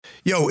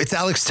Yo, it's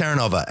Alex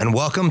Terranova, and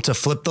welcome to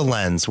Flip the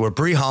Lens, where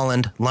Bree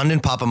Holland, London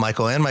Papa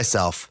Michael, and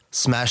myself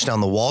smash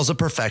down the walls of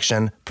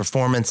perfection,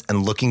 performance,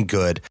 and looking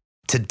good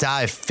to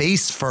dive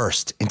face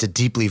first into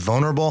deeply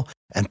vulnerable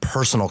and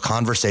personal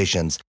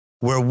conversations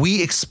where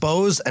we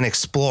expose and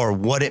explore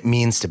what it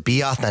means to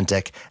be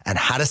authentic and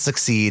how to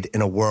succeed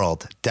in a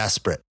world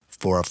desperate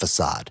for a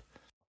facade.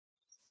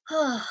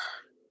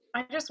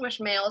 I just wish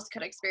males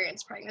could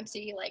experience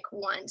pregnancy like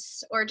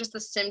once, or just the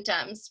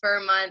symptoms for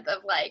a month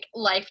of like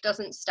life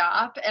doesn't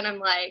stop. And I'm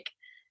like,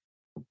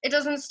 it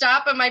doesn't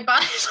stop. And my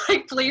body's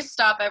like, please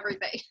stop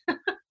everything.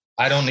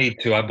 I don't need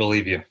to. I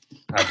believe you.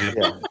 I do.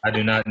 Yeah. I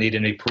do not need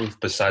any proof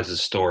besides the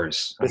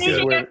stories. This Thinking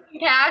is of where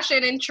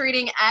compassion and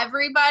treating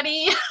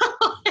everybody.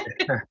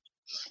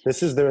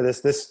 this is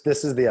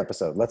the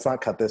episode. Let's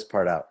not cut this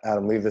part out.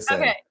 Adam, leave this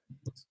Okay.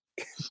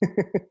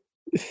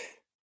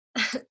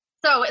 in.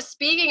 So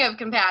speaking of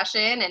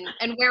compassion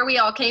and where we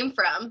all came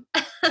from,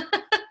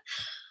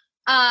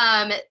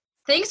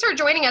 thanks for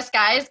joining us,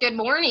 guys. Good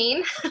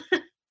morning.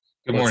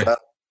 Good morning. What's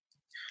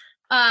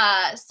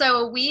up?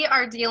 So we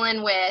are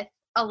dealing with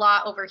a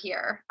lot over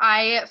here.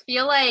 I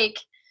feel like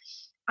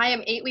I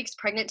am 8 weeks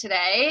pregnant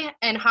today,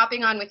 and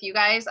hopping on with you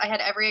guys, I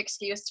had every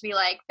excuse to be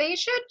like, they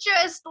should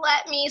just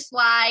let me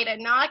slide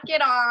and not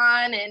get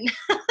on. And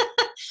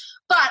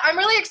but I'm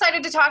really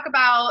excited to talk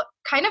about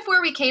kind of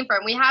where we came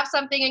from. We have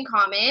something in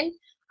common,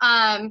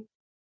 and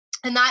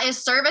that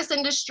is service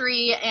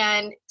industry,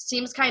 and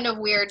seems kind of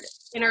weird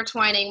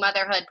intertwining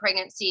motherhood,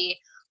 pregnancy.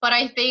 But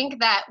I think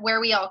that where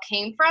we all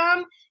came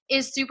from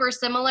is super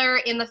similar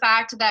in the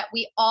fact that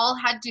we all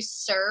had to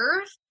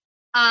serve.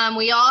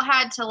 We all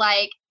had to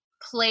like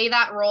play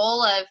that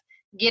role of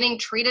getting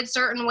treated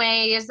certain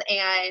ways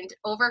and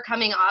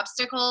overcoming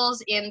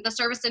obstacles in the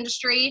service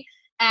industry.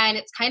 And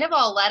it's kind of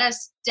all led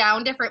us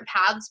down different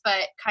paths,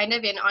 but kind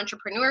of in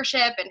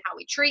entrepreneurship and how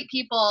we treat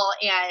people.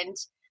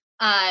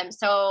 And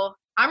so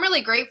I'm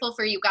really grateful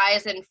for you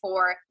guys and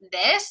for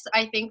this.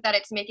 I think that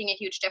it's making a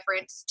huge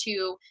difference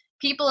to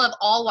people of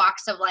all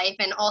walks of life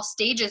and all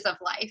stages of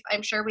life.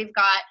 I'm sure we've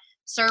got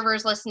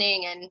servers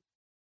listening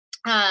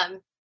and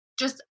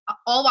just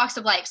all walks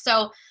of life.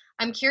 So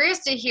I'm curious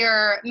to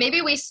hear,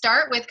 maybe we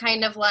start with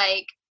kind of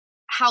like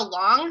how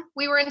long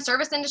we were in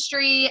service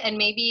industry and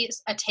maybe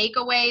a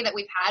takeaway that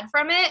we've had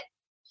from it.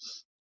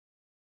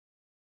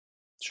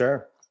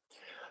 Sure.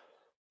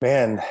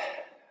 Man,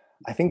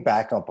 I think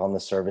back up on the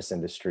service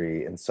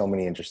industry in so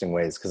many interesting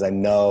ways, because I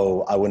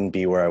know I wouldn't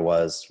be where I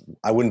was.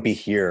 I wouldn't be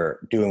here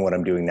doing what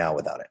I'm doing now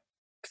without it,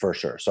 for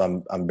sure.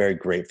 So I'm very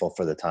grateful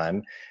for the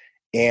time.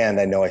 And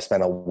I know I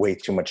spent way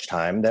too much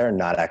time there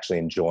not actually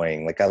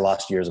enjoying, like I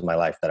lost years of my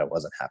life that I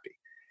wasn't happy.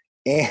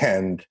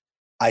 And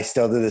I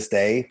still to this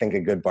day think a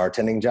good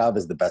bartending job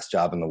is the best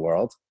job in the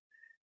world.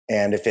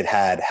 And if it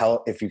had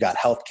health, if you got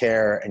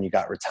healthcare and you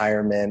got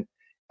retirement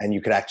and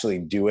you could actually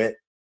do it,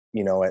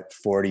 you know, at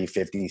 40,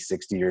 50,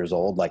 60 years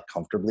old, like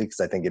comfortably,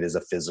 because I think it is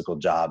a physical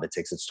job. It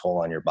takes its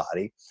toll on your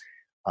body.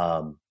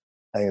 I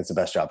think it's the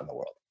best job in the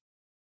world.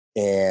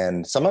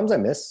 And sometimes I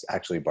miss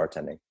actually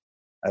bartending.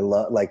 I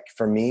love, like,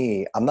 for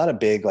me, I'm not a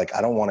big, like,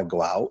 I don't want to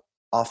go out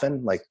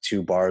often, like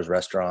to bars,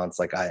 restaurants.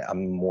 Like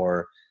I'm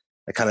more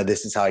like kind of,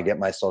 this is how I get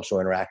my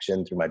social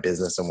interaction through my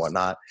business and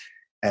whatnot.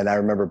 And I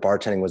remember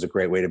bartending was a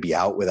great way to be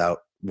out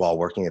while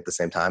working at the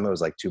same time. It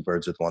was like two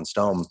birds with one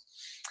stone.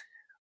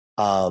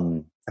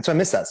 And so I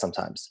miss that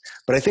sometimes.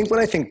 But I think when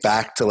I think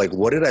back to like,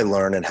 what did I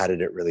learn and how did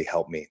it really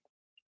help me?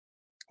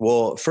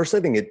 Well, first, I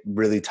think it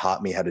really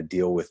taught me how to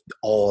deal with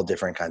all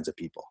different kinds of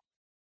people.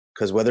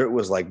 Because whether it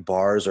was like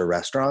bars or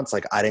restaurants,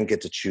 like I didn't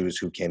get to choose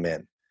who came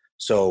in.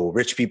 So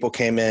rich people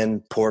came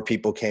in, poor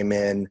people came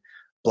in,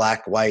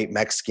 Black, white,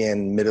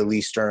 Mexican, Middle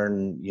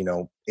Eastern, you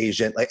know,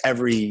 Asian, like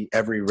every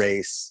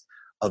race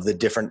of the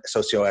different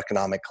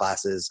socioeconomic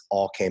classes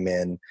all came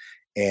in.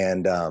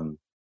 And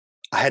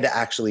I had to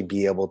actually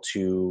be able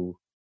to,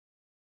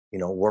 you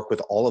know, work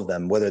with all of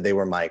them, whether they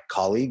were my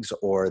colleagues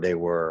or they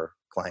were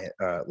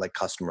like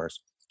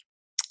customers.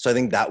 So I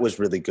think that was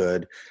really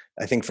good.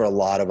 I think for a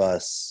lot of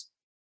us,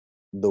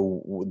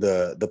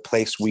 the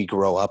place we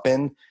grow up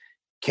in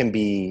can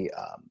be,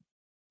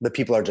 the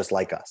people are just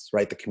like us,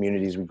 right? The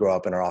communities we grow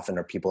up in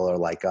are people are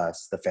like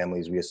us, the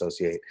families we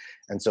associate.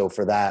 And so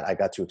for that, I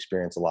got to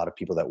experience a lot of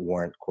people that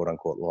weren't quote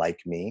unquote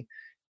like me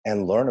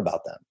and learn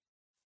about them.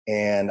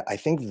 And I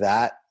think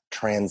that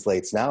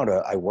translates now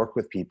to, I work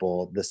with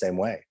people the same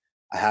way.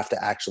 I have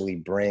to actually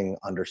bring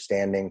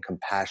understanding,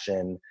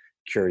 compassion,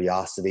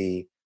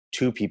 curiosity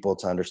to people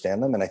to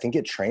understand them. And I think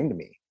it trained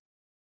me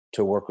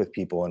to work with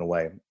people in a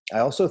way. I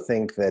also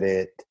think that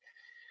it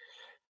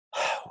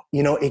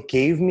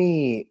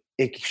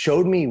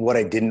showed me what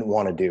I didn't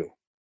want to do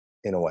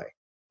in a way.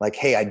 Like,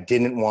 hey, I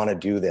didn't want to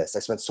do this. I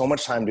spent so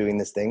much time doing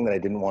this thing that I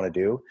didn't want to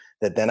do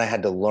that then I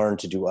had to learn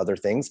to do other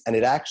things. And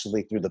it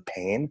actually, through the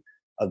pain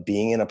of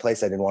being in a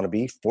place I didn't want to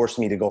be, forced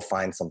me to go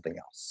find something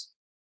else.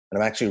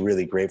 And I'm actually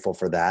really grateful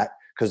for that,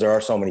 because there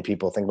are so many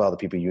people, think about the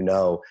people you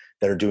know,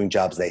 that are doing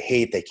jobs they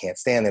hate, they can't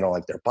stand, they don't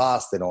like their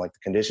boss, they don't like the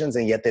conditions,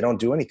 and yet they don't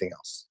do anything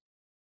else.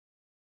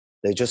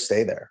 They just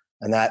stay there.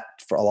 And that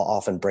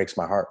often breaks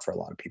my heart for a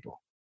lot of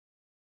people.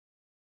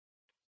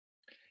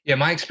 Yeah,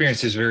 my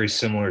experience is very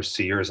similar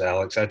to yours,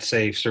 Alex. I'd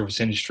say service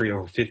industry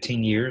over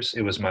 15 years.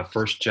 It was my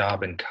first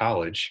job in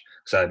college.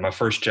 So my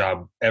first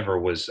job ever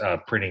was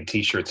printing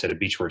T-shirts at a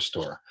beachwear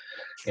store.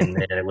 And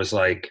then it was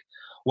like,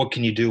 what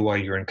can you do while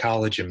you're in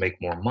college and make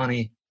more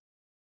money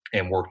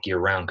and work year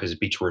round? Because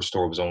the beachwear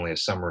store was only a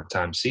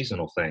summertime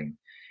seasonal thing.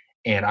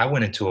 And I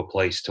went into a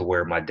place to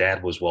where my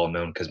dad was well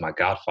known because my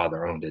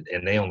godfather owned it,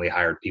 and they only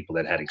hired people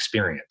that had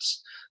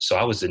experience. So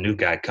I was the new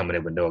guy coming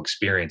in with no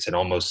experience, and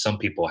almost some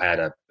people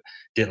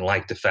didn't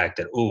like the fact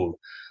that, oh,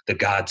 the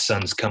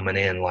godson's coming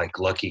in, like,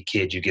 lucky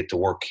kid, you get to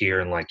work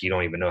here, and like you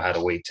don't even know how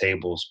to wait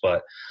tables.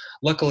 But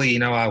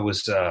luckily, I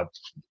was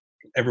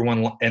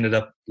everyone ended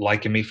up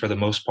liking me for the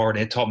most part.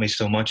 And it taught me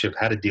so much of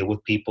how to deal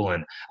with people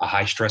in a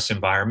high stress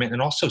environment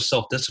and also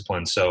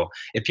self-discipline. So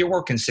if you're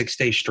working 6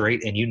 days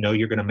straight and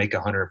you're going to make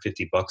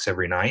 $150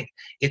 every night,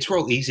 it's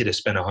real easy to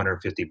spend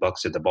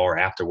 $150 at the bar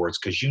afterwards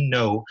because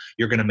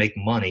you're going to make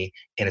money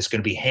and it's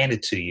going to be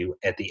handed to you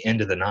at the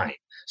end of the night.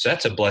 So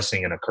that's a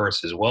blessing and a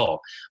curse as well.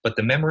 But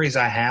the memories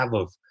I have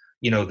of,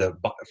 the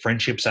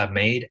friendships I've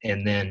made,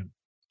 and then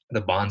the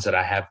bonds that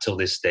I have till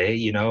this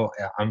day,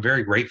 I'm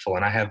very grateful.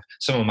 And I have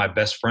some of my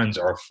best friends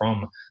are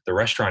from the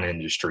restaurant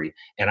industry.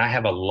 And I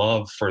have a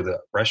love for the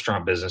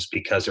restaurant business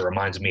because it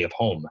reminds me of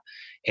home.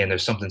 And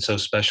there's something so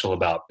special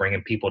about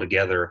bringing people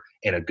together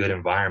in a good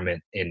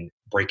environment and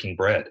breaking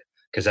bread,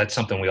 because that's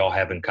something we all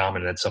have in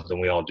common. And that's something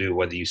we all do,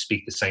 whether you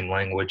speak the same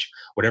language,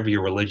 whatever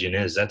your religion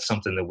is, that's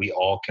something that we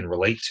all can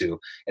relate to.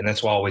 And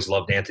that's why I always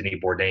loved Anthony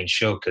Bourdain's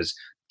show, because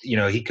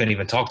he couldn't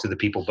even talk to the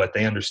people, but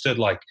they understood,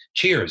 like,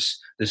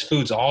 cheers, this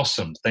food's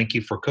awesome. Thank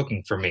you for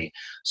cooking for me.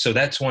 So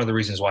that's one of the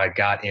reasons why I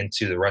got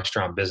into the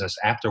restaurant business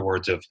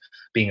afterwards of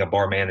being a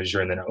bar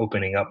manager and then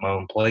opening up my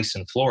own place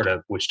in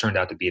Florida, which turned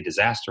out to be a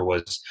disaster,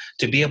 was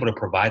to be able to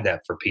provide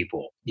that for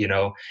people,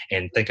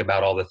 and think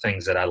about all the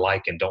things that I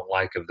like and don't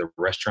like of the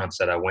restaurants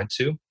that I went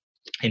to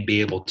and be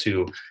able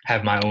to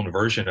have my own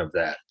version of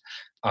that.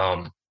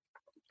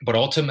 But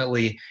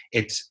ultimately,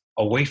 it's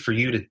a way for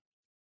you to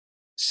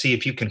see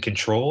if you can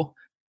control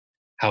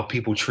how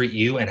people treat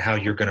you and how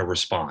you're going to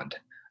respond,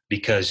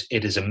 because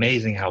it is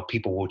amazing how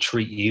people will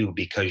treat you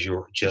because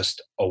you're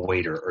just a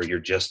waiter or you're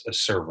just a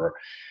server,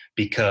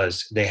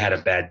 because they had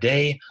a bad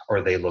day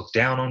or they look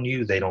down on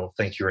you. They don't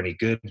think you're any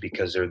good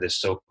because they're this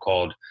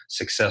so-called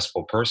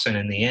successful person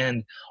in the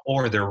end,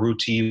 or they're rude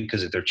to you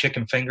because of their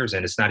chicken fingers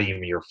and it's not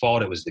even your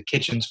fault. It was the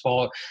kitchen's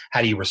fault.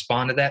 How do you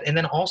respond to that? And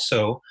then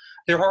also,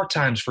 there are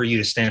times for you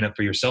to stand up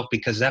for yourself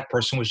because that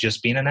person was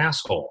just being an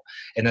asshole.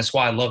 And that's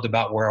why I loved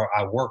about where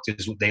I worked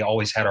is they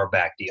always had our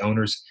back, the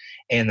owners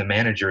and the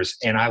managers.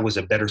 And I was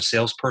a better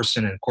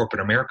salesperson in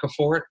corporate America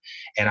for it.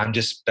 And I'm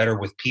just better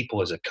with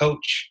people as a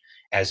coach,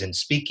 as in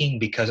speaking,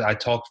 because I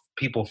talk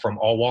people from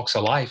all walks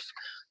of life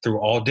through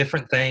all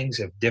different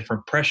things, of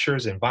different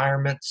pressures,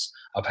 environments,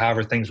 of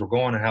however things were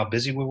going and how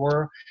busy we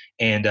were.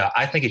 And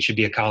I think it should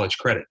be a college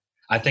credit.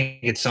 I think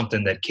it's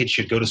something that kids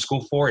should go to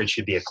school for. It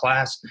should be a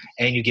class,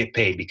 and you get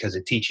paid because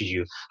it teaches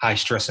you high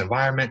stress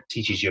environment,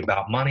 teaches you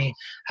about money,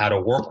 how to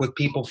work with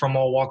people from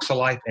all walks of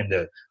life, and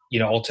to,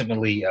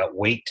 ultimately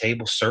wait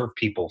tables, serve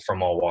people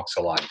from all walks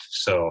of life.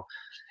 So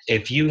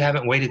if you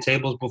haven't waited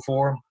tables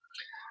before,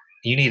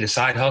 you need a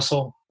side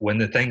hustle. When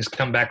the things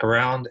come back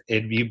around,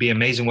 you'd be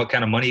amazing what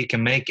kind of money you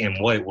can make and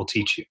what it will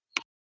teach you.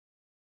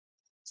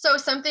 So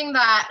something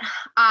that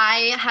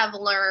I have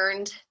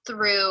learned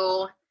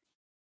through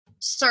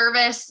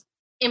service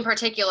in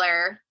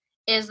particular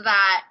is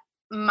that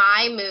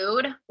my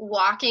mood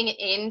walking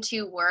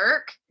into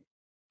work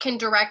can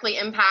directly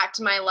impact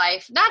my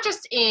life, not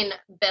just in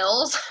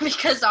bills,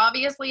 because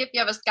obviously if you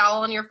have a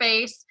scowl on your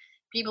face,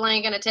 people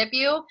ain't going to tip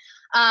you.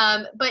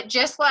 But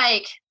just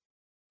like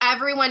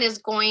everyone is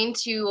going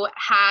to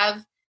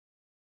have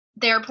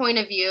their point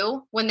of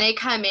view when they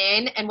come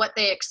in and what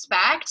they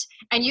expect.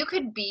 And you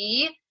could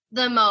be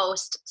the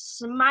most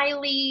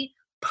smiley,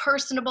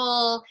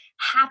 personable,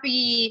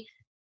 happy,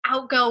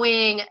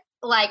 outgoing,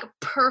 like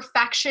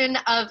perfection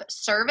of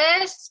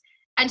service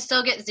and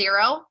still get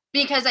zero,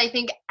 because I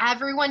think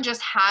everyone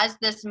just has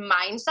this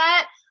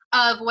mindset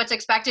of what's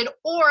expected,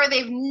 or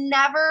they've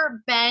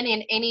never been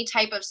in any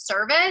type of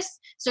service,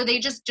 so they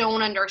just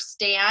don't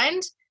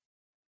understand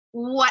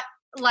what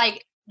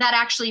like that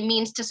actually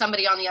means to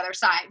somebody on the other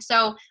side.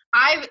 So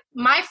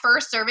my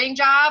first serving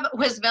job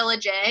was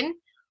Village Inn,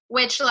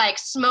 which like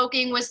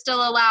smoking was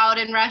still allowed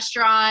in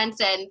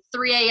restaurants, and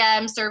 3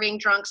 a.m. serving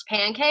drunks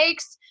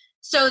pancakes.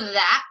 So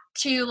that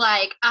to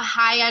like a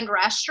high-end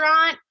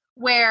restaurant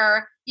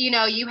where,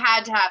 you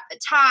had to have the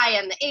tie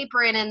and the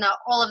apron and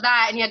all of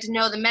that, and you had to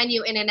know the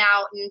menu in and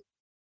out. And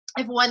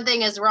if one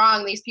thing is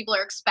wrong, these people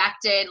are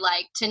expected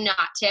like to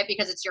not tip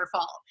because it's your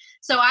fault.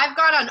 So I've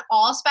gone on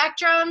all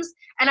spectrums,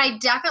 and I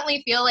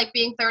definitely feel like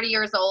being 30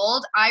 years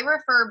old, I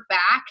refer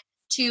back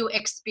to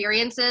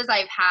experiences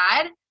I've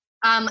had.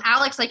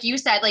 Alex, like you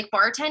said, like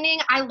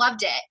bartending, I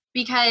loved it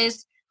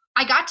because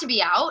I got to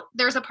be out.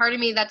 There's a part of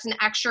me that's an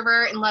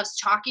extrovert and loves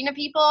talking to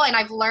people, and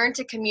I've learned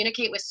to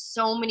communicate with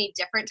so many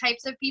different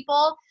types of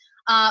people.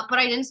 But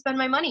I didn't spend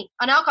my money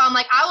on alcohol. I'm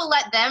like, I will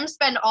let them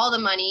spend all the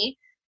money,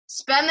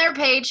 spend their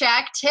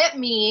paycheck, tip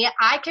me.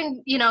 I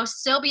can,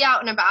 still be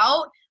out and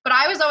about. But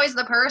I was always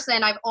the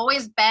person, I've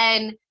always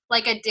been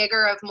like a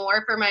digger of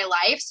more for my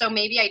life. So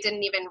maybe I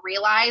didn't even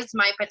realize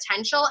my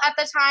potential at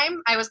the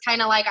time. I was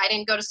kind of like, I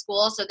didn't go to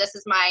school, so this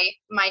is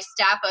my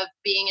step of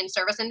being in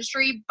service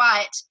industry.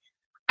 But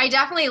I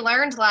definitely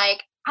learned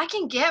like I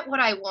can get what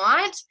I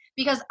want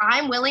because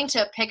I'm willing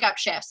to pick up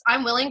shifts.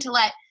 I'm willing to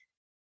let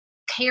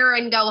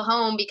Karen go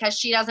home because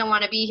she doesn't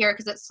want to be here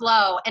because it's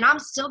slow, and I'm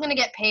still going to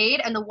get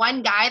paid. And the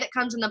one guy that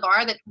comes in the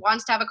bar that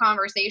wants to have a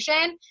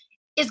conversation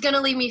is going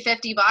to leave me $50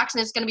 and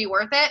it's going to be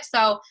worth it.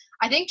 So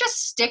I think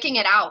just sticking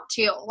it out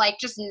too, like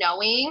just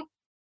knowing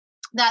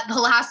that the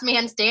last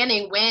man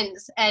standing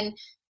wins, and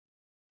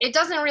it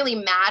doesn't really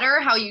matter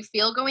how you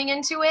feel going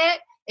into it.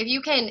 If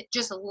you can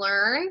just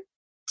learn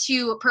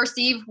to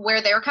perceive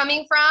where they're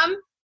coming from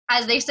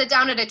as they sit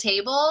down at a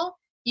table,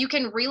 you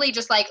can really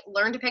just like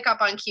learn to pick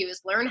up on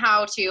cues, learn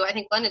how to, I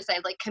think Glendon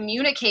said, like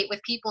communicate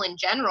with people in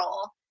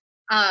general.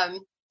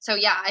 So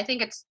yeah, I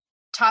think it's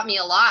taught me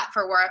a lot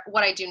for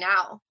what I do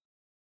now.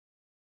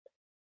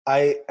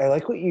 I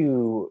like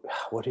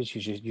what did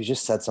you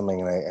just said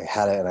something and I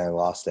had it and I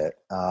lost it.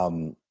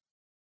 Oh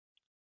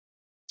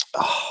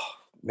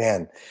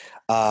man.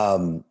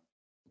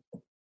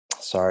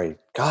 Sorry.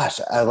 Gosh.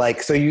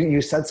 So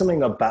you said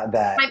something about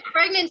that. My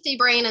pregnancy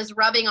brain is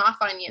rubbing off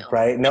on you.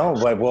 Right. No,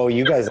 but well,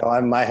 you guys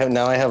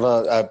know I have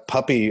a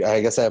puppy.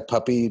 I guess I have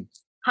puppy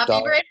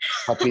brain.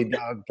 Puppy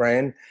dog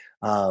brain.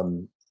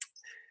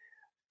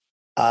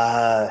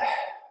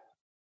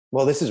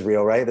 Well, this is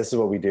real, right? This is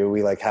what we do.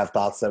 We like have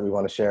thoughts that we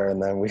want to share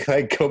and then we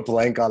like go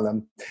blank on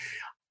them.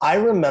 I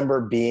remember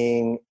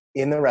being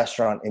in the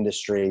restaurant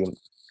industry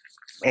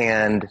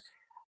and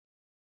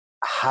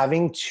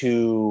having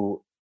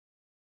to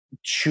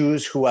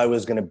choose who I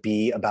was going to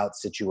be about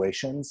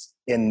situations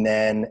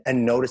and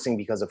noticing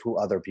because of who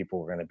other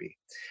people were going to be.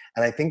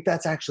 And I think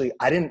that's actually,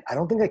 I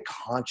don't think I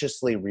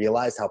consciously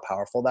realized how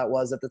powerful that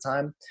was at the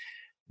time.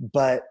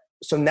 But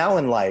so now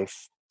in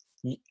life,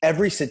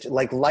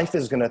 life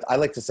is gonna, I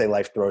like to say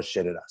life throws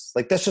shit at us.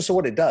 Like that's just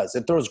what it does.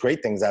 It throws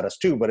great things at us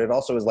too, but it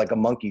also is like a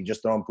monkey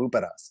just throwing poop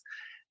at us.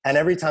 And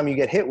every time you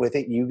get hit with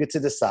it, you get to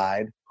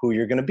decide who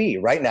you're gonna be.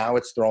 Right now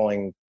it's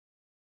throwing,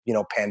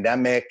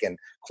 pandemic and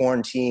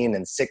quarantine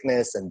and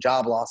sickness and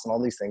job loss and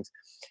all these things.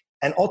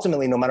 And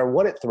ultimately, no matter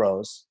what it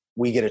throws,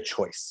 we get a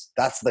choice.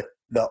 That's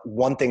the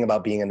one thing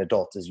about being an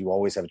adult is you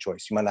always have a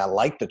choice. You might not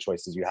like the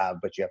choices you have,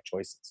 but you have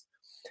choices.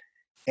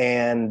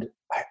 And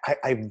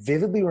I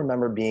vividly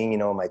remember being,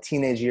 in my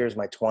teenage years,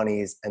 my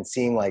 20s, and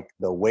seeing like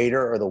the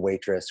waiter or the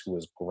waitress who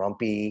was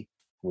grumpy,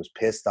 who was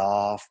pissed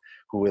off,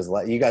 who was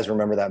like, you guys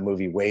remember that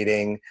movie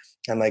Waiting?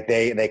 And like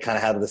they kind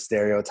of had the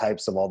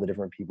stereotypes of all the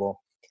different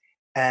people.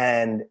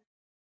 And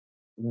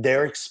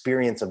their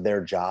experience of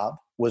their job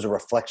was a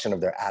reflection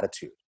of their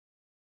attitude.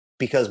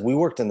 Because we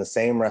worked in the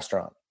same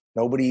restaurant.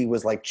 Nobody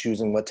was like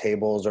choosing what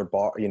tables or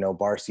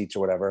bar seats or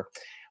whatever.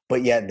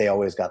 But yet they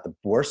always got the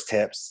worst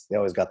tips. They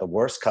always got the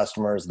worst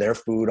customers. Their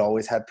food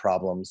always had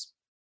problems.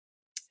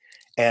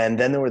 And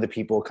then there were the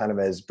people kind of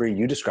as Bree,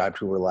 you described,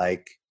 who were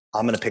like,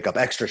 I'm going to pick up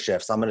extra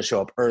shifts. I'm going to show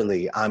up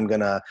early. I'm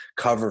going to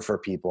cover for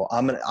people.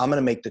 I'm going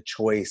to make the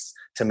choice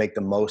to make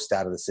the most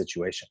out of the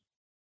situation.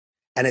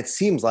 And it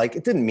seems like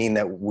it didn't mean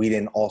that we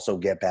didn't also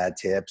get bad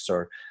tips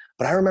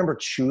but I remember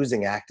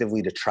choosing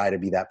actively to try to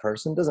be that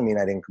person. Doesn't mean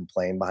I didn't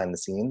complain behind the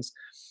scenes,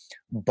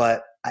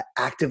 but I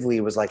actively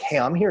was like, hey,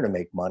 I'm here to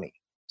make money.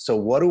 So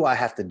what do I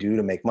have to do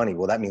to make money?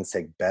 Well, that means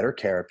take better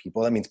care of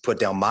people. That means put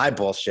down my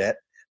bullshit,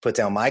 put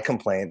down my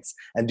complaints,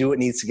 and do what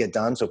needs to get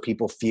done so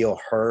people feel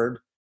heard,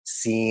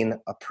 seen,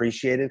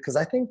 appreciated. Because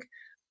I think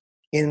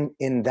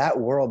in that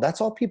world,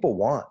 that's all people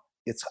want.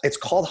 It's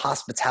called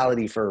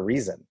hospitality for a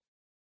reason.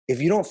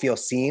 If you don't feel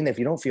seen, if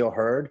you don't feel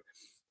heard,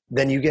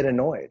 then you get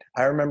annoyed.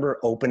 I remember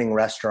opening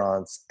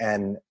restaurants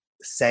and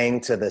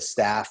saying to the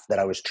staff that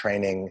I was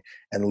training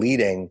and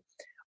leading,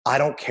 I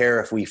don't care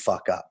if we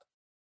fuck up.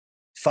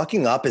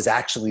 Fucking up is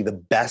actually the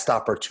best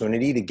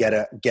opportunity to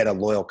get a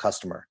loyal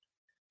customer.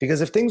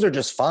 Because if things are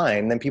just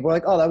fine, then people are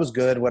like, oh, that was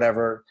good,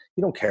 whatever.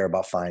 You don't care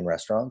about fine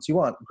restaurants. You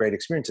want great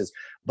experiences.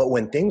 But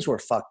when things were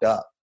fucked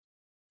up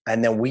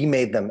and then we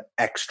made them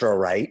extra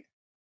right,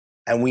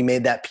 and we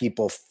made that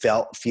people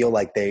feel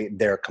like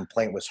their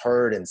complaint was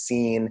heard and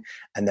seen,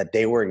 and that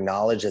they were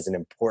acknowledged as an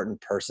important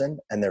person,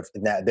 and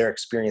their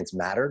experience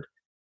mattered,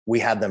 we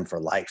had them for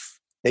life.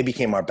 They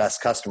became our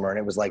best customer, and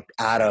it was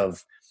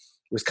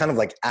kind of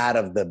like out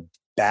of the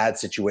bad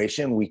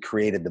situation, we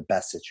created the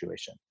best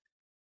situation.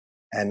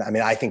 And I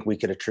mean, I think we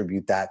could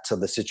attribute that to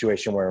the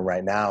situation we're in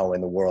right now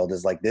in the world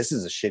is like, this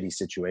is a shitty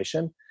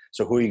situation.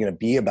 So who are you going to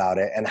be about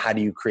it? And how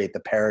do you create the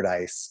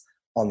paradise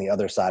on the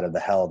other side of the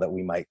hell that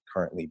we might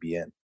currently be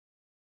in?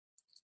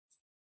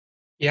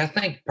 Yeah, I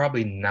think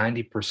probably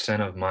 90%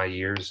 of my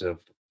years of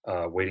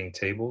waiting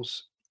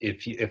tables,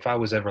 if I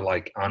was ever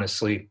like,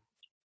 honestly,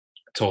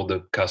 told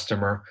the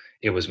customer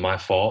it was my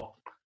fault,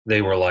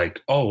 they were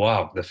like, oh,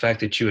 wow, the fact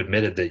that you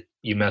admitted that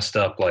you messed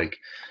up, like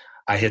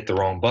I hit the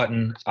wrong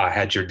button. I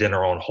had your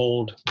dinner on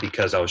hold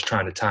because I was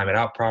trying to time it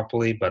out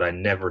properly, but I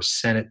never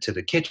sent it to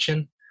the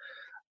kitchen,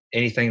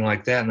 anything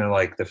like that. And they're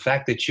like, the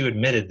fact that you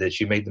admitted that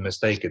you made the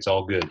mistake, it's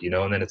all good, you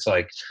know? And then it's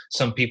like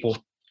some people,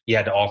 you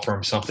had to offer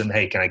them something.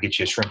 Hey, can I get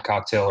you a shrimp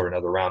cocktail or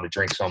another round of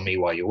drinks on me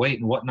while you wait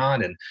and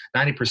whatnot? And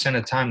 90% of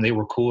the time they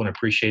were cool and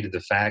appreciated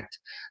the fact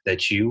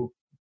that you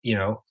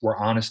know, were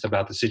honest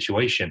about the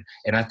situation.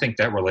 And I think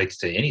that relates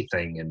to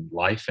anything in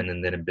life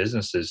and then in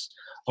business is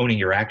owning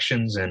your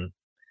actions and,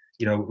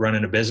 you know,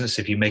 running a business.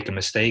 If you make a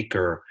mistake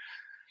or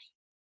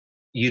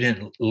you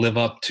didn't live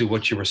up to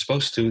what you were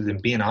supposed to, then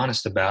being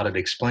honest about it,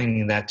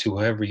 explaining that to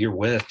whoever you're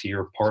with,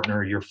 your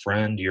partner, your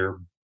friend,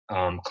 your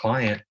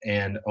client,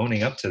 and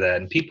owning up to that.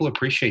 And people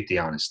appreciate the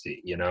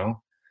honesty, you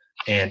know,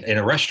 and in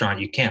a restaurant,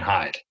 you can't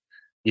hide,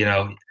 you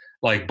know,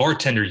 like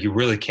bartender, you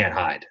really can't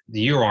hide.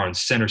 You are on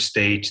center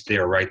stage. They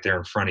are right there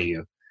in front of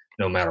you,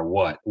 no matter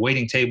what.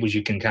 Waiting tables,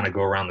 you can kind of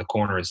go around the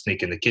corner and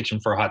sneak in the kitchen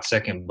for a hot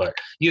second, but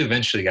you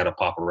eventually got to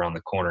pop around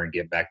the corner and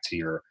get back to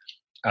your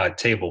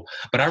table.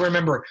 But I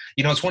remember,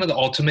 you know, it's one of the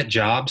ultimate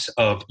jobs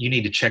of you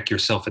need to check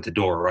yourself at the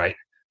door, right?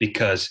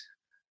 Because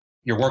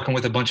you're working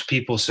with a bunch of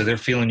people, so they're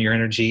feeling your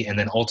energy, and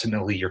then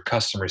ultimately your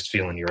customers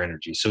feeling your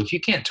energy. So if you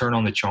can't turn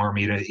on the charm,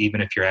 even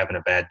if you're having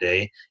a bad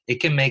day, it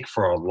can make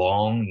for a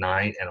long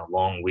night and a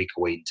long week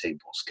of waiting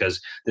tables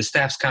because the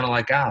staff's kind of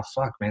like,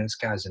 fuck, man, this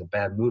guy's in a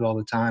bad mood all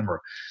the time.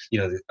 Or, you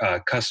know,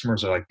 the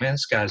customers are like, man,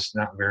 this guy's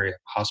not very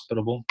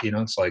hospitable. You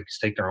know, it's like, he's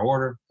taking our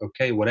order.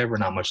 Okay, whatever,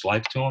 not much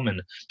life to him.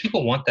 And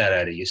people want that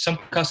out of you. Some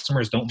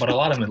customers don't, but a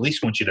lot of them at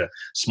least want you to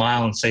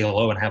smile and say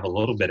hello and have a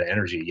little bit of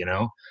energy, you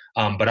know?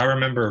 But I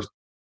remember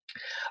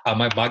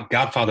my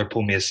godfather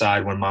pulled me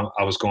aside when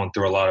I was going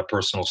through a lot of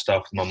personal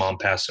stuff with my mom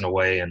passing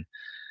away. And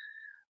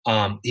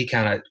he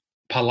kind of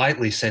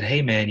politely said,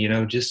 hey, man, you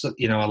know, just,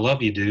 you know, I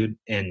love you, dude.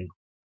 And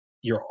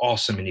you're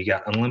awesome and you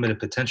got unlimited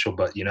potential.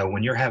 But, you know,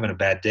 when you're having a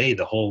bad day,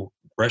 the whole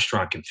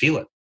restaurant can feel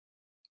it.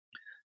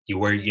 You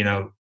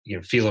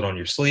feel it on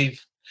your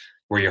sleeve,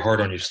 wear your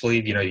heart on your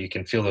sleeve. You know, you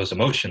can feel those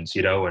emotions,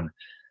 you know, and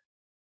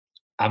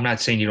I'm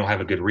not saying you don't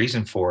have a good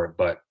reason for it,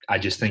 but I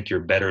just think you're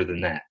better than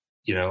that.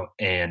 You know,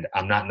 and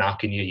I'm not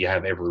knocking you. You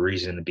have every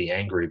reason to be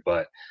angry,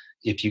 but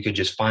if you could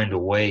just find a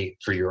way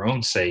for your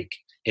own sake,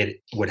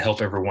 it would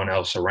help everyone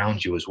else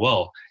around you as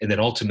well. And then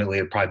ultimately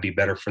it'd probably be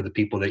better for the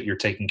people that you're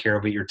taking care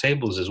of at your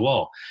tables as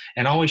well.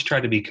 And I always try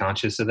to be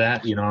conscious of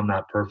that. You know, I'm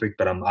not perfect,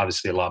 but I'm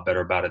obviously a lot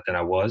better about it than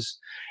I was.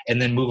 And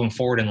then moving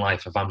forward in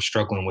life, if I'm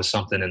struggling with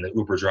something and the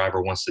Uber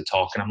driver wants to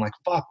talk and I'm like,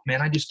 fuck,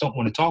 man, I just don't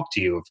want to talk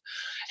to you.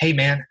 Hey,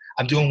 man,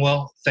 I'm doing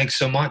well. Thanks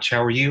so much.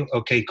 How are you?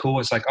 Okay, cool.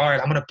 It's like, all right,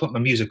 I'm going to put my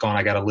music on.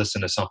 I got to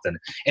listen to something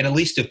and at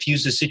least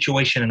diffuse the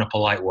situation in a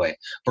polite way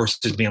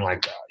versus being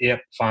like,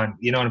 yep, fine.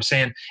 You know what I'm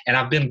saying? And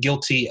I've been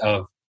guilty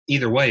of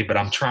either way, but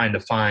I'm trying to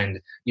find,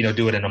 you know,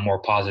 do it in a more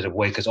positive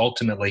way. Cause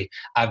ultimately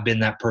I've been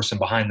that person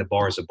behind the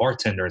bar as a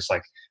bartender. It's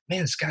like,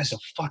 man, this guy's a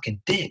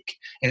fucking dick.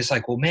 And it's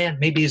like, well, man,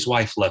 maybe his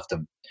wife left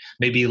him.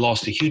 Maybe he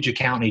lost a huge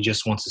account and he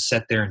just wants to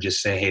sit there and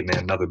just say, hey man,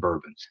 another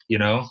bourbon, you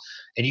know?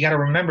 And you got to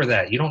remember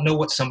that you don't know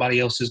what somebody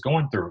else is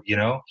going through, you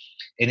know?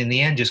 And in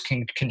the end, just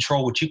can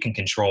control what you can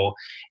control.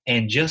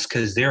 And just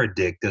cause they're a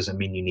dick doesn't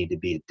mean you need to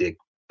be a dick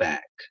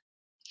back.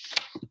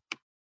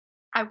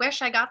 I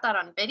wish I got that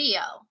on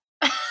video.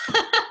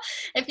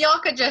 If y'all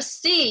could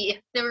just see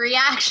the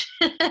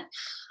reaction.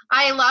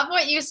 I love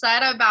what you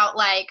said about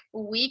like,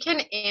 we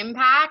can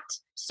impact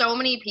so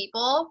many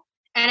people.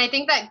 And I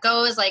think that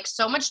goes like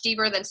so much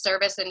deeper than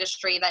service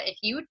industry, that if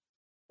you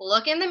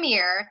look in the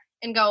mirror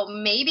and go,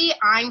 maybe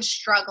I'm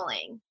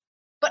struggling,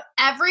 but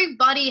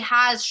everybody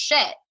has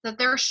shit that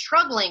they're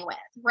struggling with,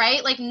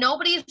 right? Like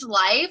nobody's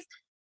life,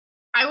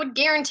 I would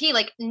guarantee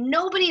like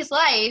nobody's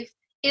life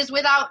is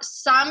without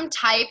some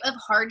type of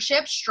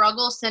hardship,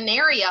 struggle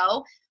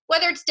scenario,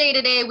 whether it's day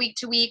to day, week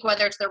to week,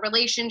 whether it's their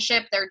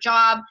relationship, their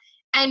job.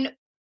 And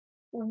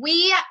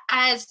we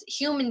as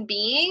human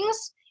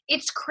beings,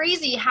 it's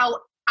crazy how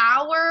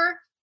our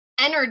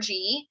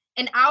energy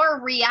and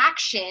our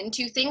reaction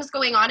to things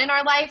going on in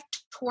our life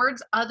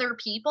towards other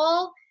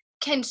people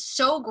can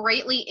so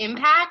greatly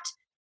impact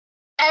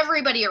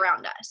everybody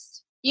around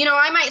us. You know,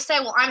 I might say,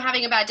 well, I'm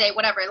having a bad day,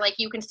 whatever, like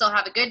you can still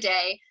have a good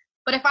day.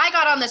 But if I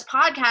got on this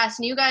podcast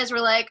and you guys were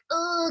like,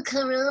 oh,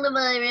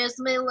 coronavirus,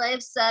 my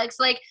life sucks,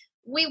 like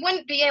we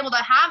wouldn't be able to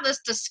have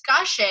this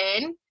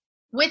discussion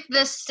with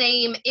the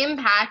same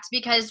impact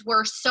because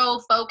we're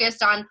so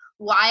focused on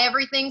why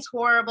everything's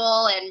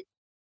horrible and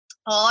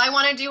all I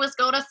want to do is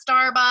go to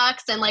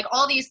Starbucks and like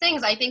all these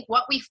things. I think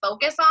what we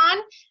focus on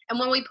and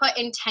when we put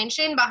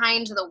intention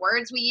behind the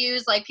words we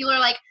use, like people are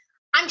like,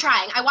 I'm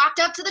trying. I walked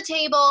up to the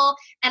table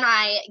and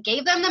I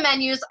gave them the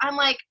menus. I'm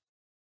like,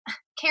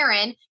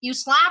 Karen, you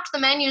slapped the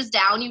menus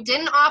down. You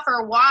didn't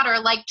offer water.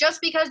 Like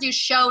just because you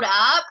showed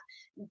up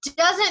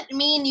doesn't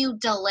mean you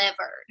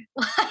delivered.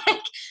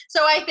 Like,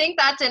 so I think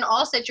that's in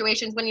all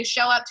situations when you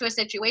show up to a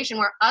situation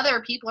where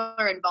other people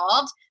are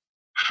involved,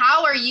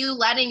 how are you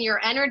letting your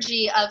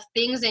energy of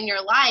things in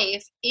your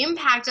life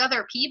impact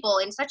other people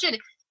in such a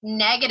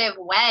negative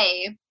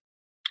way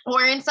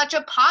or in such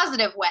a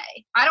positive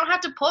way? I don't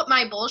have to put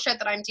my bullshit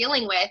that I'm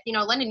dealing with,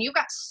 Lyndon, you've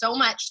got so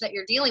much that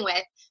you're dealing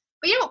with,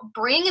 but you don't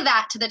bring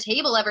that to the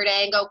table every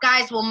day and go,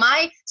 guys, well,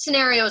 my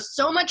scenario is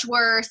so much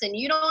worse and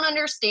you don't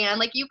understand.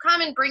 Like, you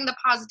come and bring the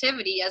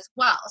positivity as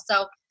well.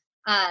 So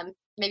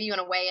maybe you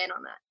want to weigh in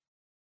on that.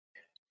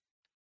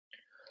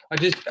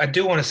 I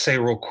do want to say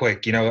real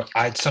quick,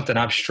 it's something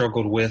I've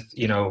struggled with,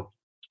 a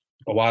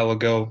while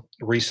ago,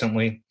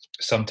 recently.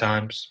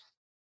 Sometimes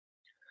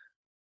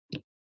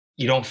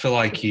you don't feel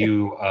like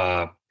you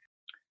are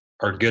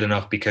good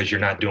enough because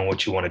you're not doing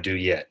what you want to do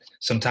yet.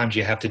 Sometimes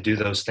you have to do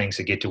those things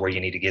to get to where you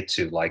need to get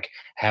to, like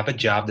have a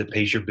job that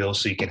pays your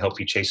bills so you can help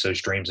you chase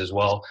those dreams as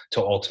well,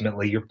 to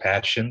ultimately your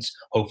passions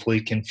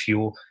hopefully can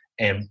fuel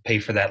and pay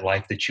for that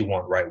life that you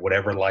want, right?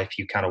 Whatever life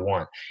you kind of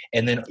want.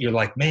 And then you're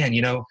like, man,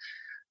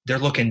 they're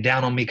looking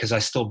down on me because I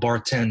still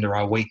bartend or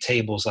I wait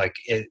tables. Like,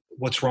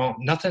 what's wrong?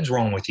 Nothing's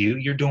wrong with you.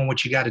 You're doing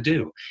what you got to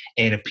do.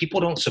 And if people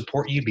don't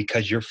support you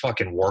because you're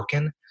fucking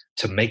working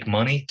to make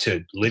money,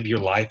 to live your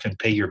life and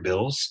pay your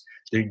bills,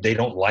 they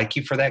don't like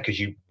you for that because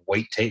you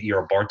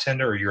you're a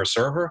bartender or you're a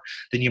server,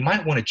 then you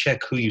might want to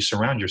check who you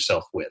surround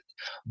yourself with.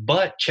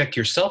 But check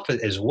yourself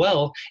as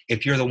well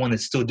if you're the one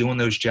that's still doing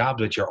those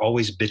jobs, but you're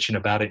always bitching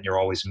about it and you're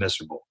always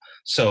miserable.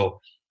 So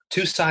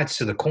two sides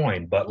to the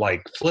coin, but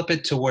like flip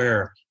it to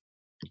where,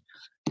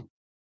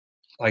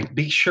 like,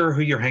 be sure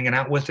who you're hanging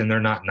out with and they're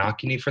not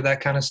knocking you for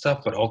that kind of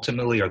stuff, but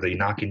ultimately are they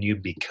knocking you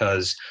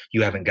because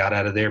you haven't got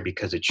out of there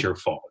because it's your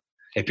fault?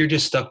 If you're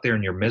just stuck there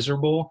and you're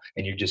miserable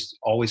and you're just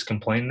always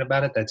complaining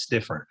about it, that's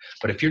different.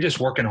 But if you're just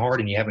working hard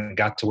and you haven't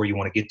got to where you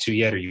want to get to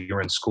yet, or you're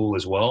in school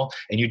as well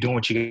and you're doing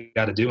what you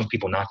got to do and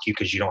people knock you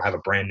because you don't have a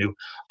brand new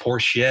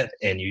Porsche yet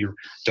and you're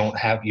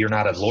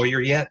not a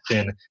lawyer yet,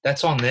 then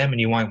that's on them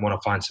and you might want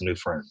to find some new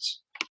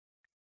friends.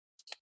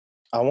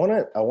 I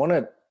want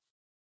to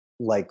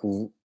like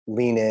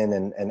lean in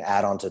and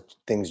add on to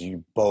things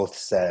you both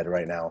said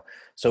right now.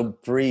 So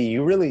Bree,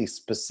 you really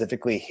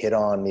specifically hit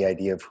on the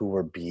idea of who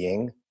we're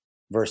being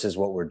versus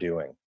what we're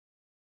doing.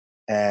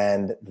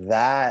 And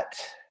that,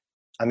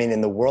 I mean,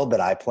 in the world that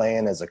I play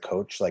in as a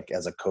coach, like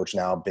as a coach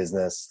now,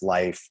 business,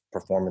 life,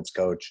 performance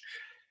coach,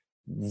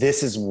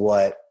 this is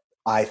what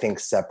I think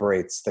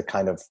separates the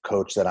kind of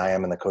coach that I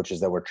am and the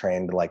coaches that were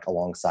trained like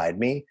alongside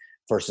me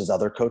versus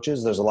other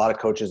coaches. There's a lot of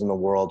coaches in the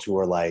world who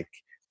are like,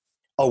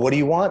 oh, what do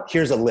you want?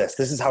 Here's a list.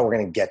 This is how we're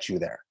going to get you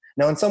there.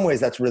 Now, in some ways,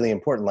 that's really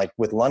important. Like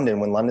with London,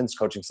 when London's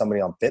coaching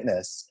somebody on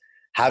fitness,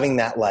 having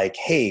that like,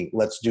 hey,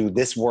 let's do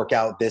this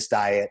workout, this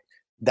diet,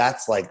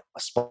 that's like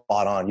spot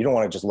on. You don't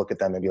want to just look at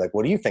them and be like,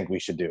 what do you think we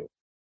should do?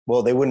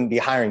 Well, they wouldn't be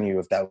hiring you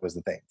if that was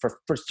the thing.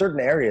 For certain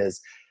areas,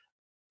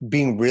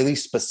 being really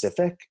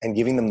specific and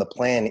giving them the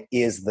plan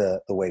is the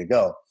way to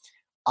go.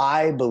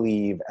 I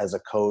believe as a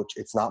coach,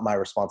 it's not my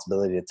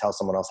responsibility to tell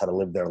someone else how to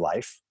live their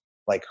life.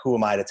 Like, who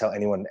am I to tell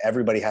anyone?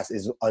 Everybody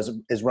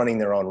is running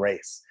their own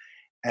race.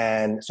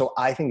 And so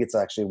I think it's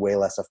actually way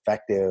less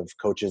effective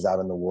coaches out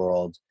in the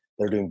world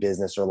that are doing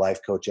business or life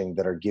coaching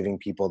that are giving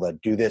people that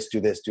do this,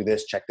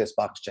 check this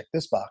box,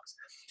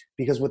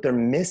 because what they're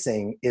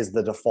missing is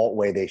the default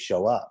way they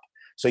show up.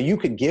 So you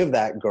could give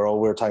that girl,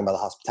 we were talking about the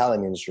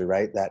hospitality industry,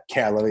 right? That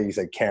Karen, I love that you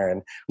said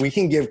Karen. We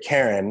can give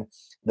Karen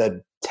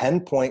the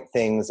 10-point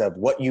things of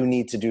what you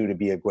need to do to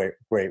be a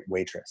great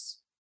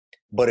waitress.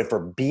 But if her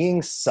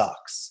being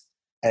sucks,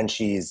 and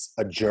she's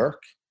a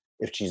jerk,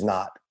 if she's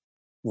not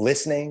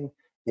listening,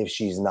 if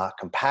she's not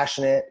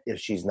compassionate, if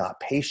she's not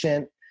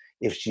patient,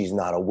 if she's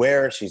not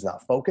aware, if she's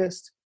not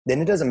focused, then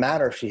it doesn't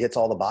matter if she hits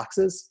all the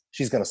boxes,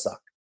 she's going to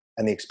suck.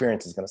 And the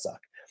experience is going to suck.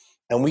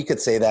 And we could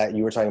say that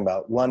you were talking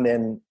about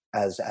London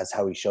as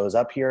how he shows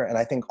up here. And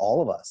I think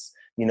all of us,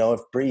 if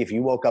Bree, if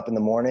you woke up in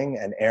the morning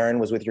and Aaron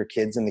was with your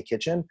kids in the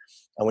kitchen,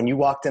 and when you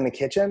walked in the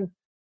kitchen,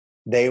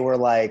 they were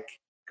like,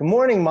 good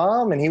morning,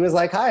 Mom. And he was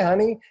like, hi,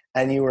 honey.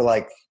 And you were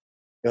like,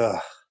 ugh.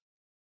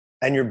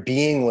 And your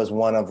being was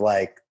one of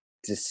like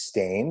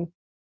disdain.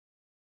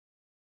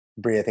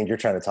 Bree, I think you're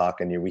trying to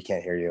talk and we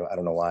can't hear you. I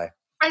don't know why.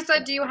 I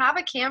said, do you have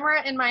a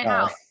camera in my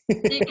house?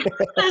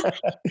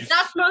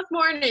 That's most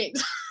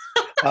mornings.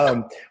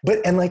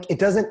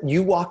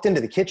 You walked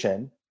into the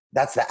kitchen,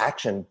 that's the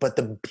action, but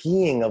the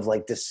being of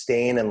like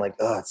disdain and like,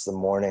 oh, it's the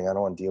morning, I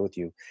don't want to deal with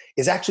you,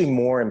 is actually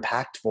more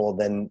impactful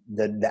than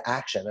the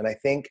action. And I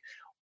think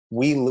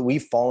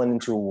we've fallen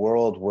into a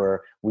world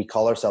where we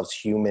call ourselves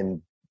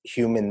human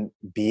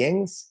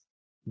beings,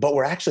 but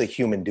we're actually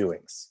human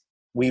doings.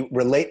 We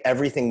relate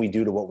everything we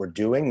do to what we're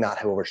doing, not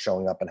how we're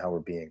showing up and how we're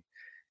being.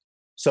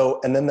 So,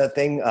 and then the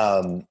thing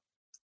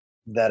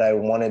that I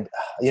wanted,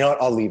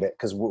 I'll leave it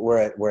because we're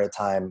at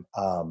time.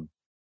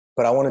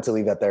 But I wanted to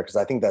leave that there because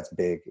I think that's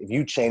big. If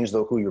you change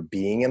who you're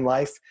being in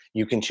life,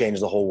 you can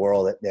change the whole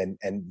world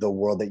and the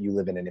world that you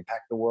live in and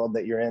impact the world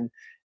that you're in.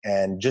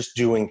 And just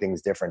doing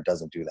things different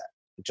doesn't do that.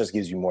 It just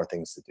gives you more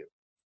things to do.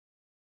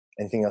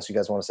 Anything else you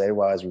guys want to say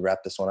as we wrap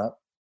this one up?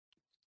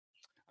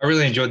 I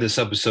really enjoyed this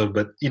episode,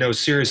 but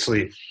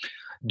seriously,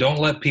 don't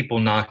let people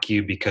knock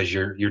you because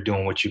you're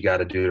doing what you got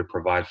to do to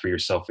provide for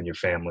yourself and your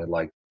family.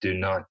 Like, do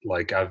not,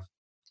 like,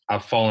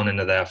 I've fallen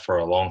into that for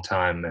a long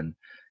time. And,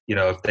 you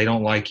know, if they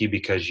don't like you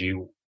because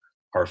you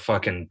are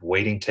fucking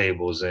waiting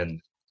tables,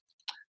 and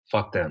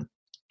fuck them.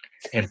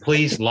 And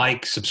please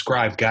like,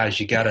 subscribe,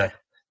 guys.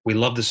 We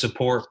love the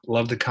support,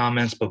 love the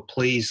comments, but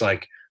please,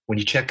 like, when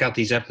you check out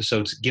these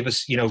episodes, give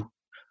us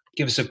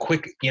a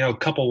quick,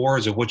 couple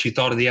words of what you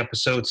thought of the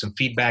episode, some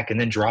feedback, and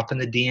then drop in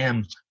the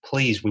DM.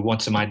 Please, we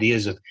want some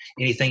ideas of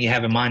anything you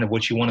have in mind of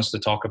what you want us to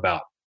talk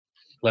about.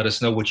 Let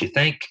us know what you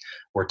think.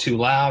 We're too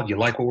loud. You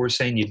like what we're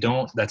saying? You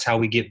don't. That's how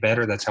we get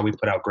better. That's how we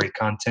put out great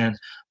content.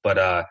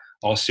 But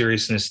all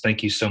seriousness,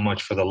 thank you so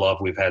much for the love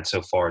we've had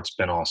so far. It's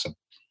been awesome.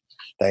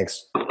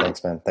 Thanks,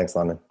 man. Thanks,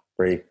 London.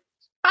 Bree.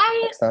 Bye.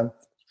 Next time.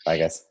 Bye,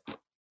 guys.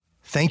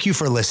 Thank you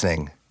for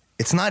listening.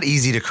 It's not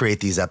easy to create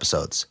these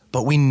episodes,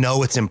 but we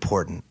know it's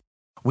important.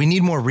 We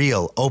need more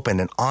real, open,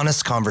 and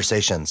honest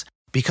conversations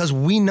because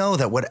we know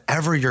that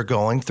whatever you're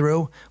going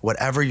through,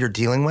 whatever you're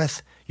dealing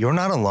with, you're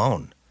not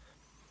alone.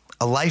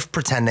 A life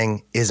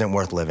pretending isn't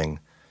worth living.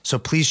 So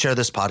please share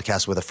this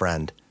podcast with a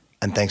friend,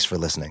 and thanks for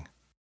listening.